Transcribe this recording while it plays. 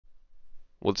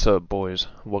What's up, boys?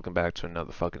 Welcome back to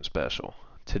another fucking special.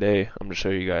 Today, I'm going to show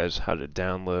you guys how to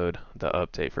download the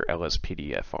update for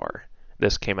Lspdfr.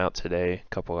 This came out today, a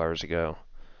couple hours ago.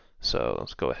 So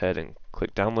let's go ahead and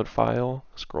click download file,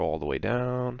 scroll all the way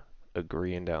down,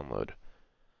 agree and download.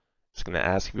 It's going to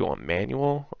ask if you want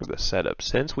manual or the setup.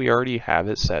 Since we already have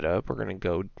it set up, we're going to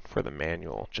go for the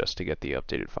manual just to get the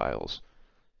updated files.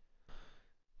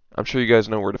 I'm sure you guys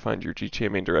know where to find your GTA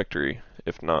main directory.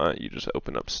 If not, you just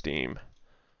open up Steam.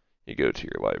 You go to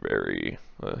your library,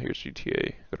 here's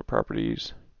GTA, go to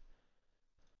properties,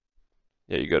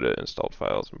 you go to installed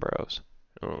files and browse.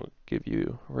 It'll give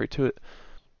you right to it.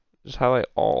 Just highlight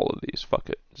all of these,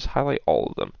 fuck it, just highlight all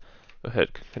of them. Go ahead,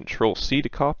 Control C to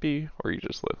copy, or you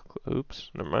just look, oops,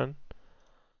 never mind.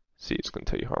 See, it's going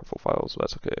to tell you harmful files, but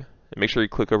that's okay. And make sure you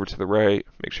click over to the right,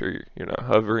 make sure you're not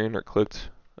hovering or clicked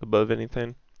above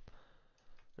anything.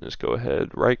 And just go ahead,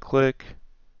 right click,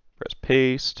 press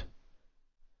paste.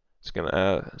 It's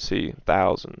gonna see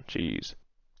 1,000, geez.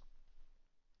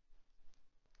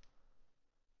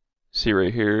 See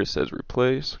right here, it says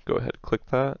replace. Go ahead, click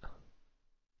that.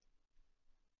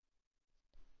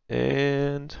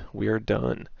 And we are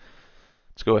done.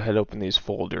 Let's go ahead and open these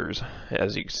folders.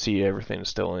 As you can see, everything's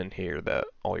still in here, that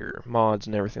all your mods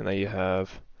and everything that you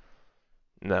have.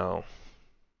 Now,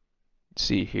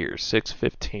 see here,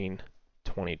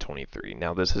 6/15/2023.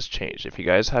 Now this has changed. If you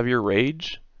guys have your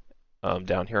Rage,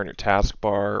 down here on your taskbar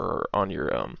or on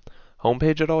your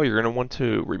homepage at all, you're going to want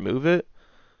to remove it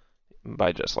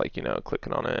by just clicking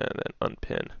on it and then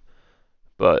unpin.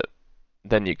 But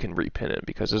then you can repin it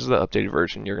because this is the updated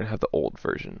version. You're going to have the old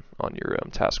version on your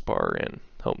taskbar and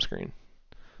home screen.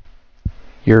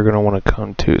 You're going to want to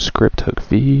come to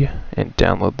Script-Hook-V and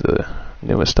download the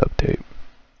newest update.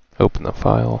 Open the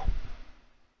file.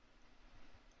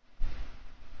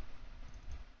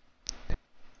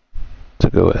 So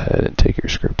go ahead and take your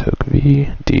Script-Hook-V,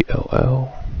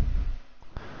 DLL,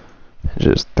 and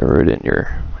just throw it in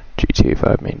your GTA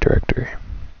 5 main directory.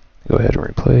 Go ahead and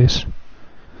replace.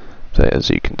 So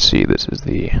as you can see, this is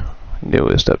the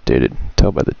newest updated,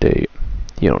 tell by the date.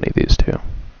 You don't need these two.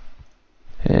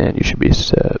 And you should be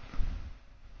set.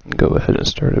 Go ahead and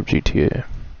start up GTA.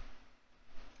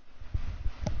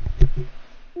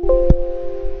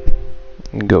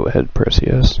 And go ahead and press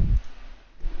yes.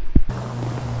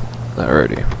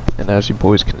 Alrighty, and as you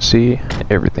boys can see,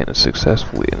 everything is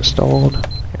successfully installed.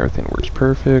 Everything works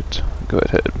perfect. Go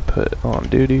ahead and put on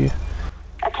duty.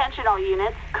 Attention all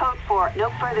units, code 4, no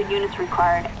further units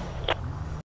required.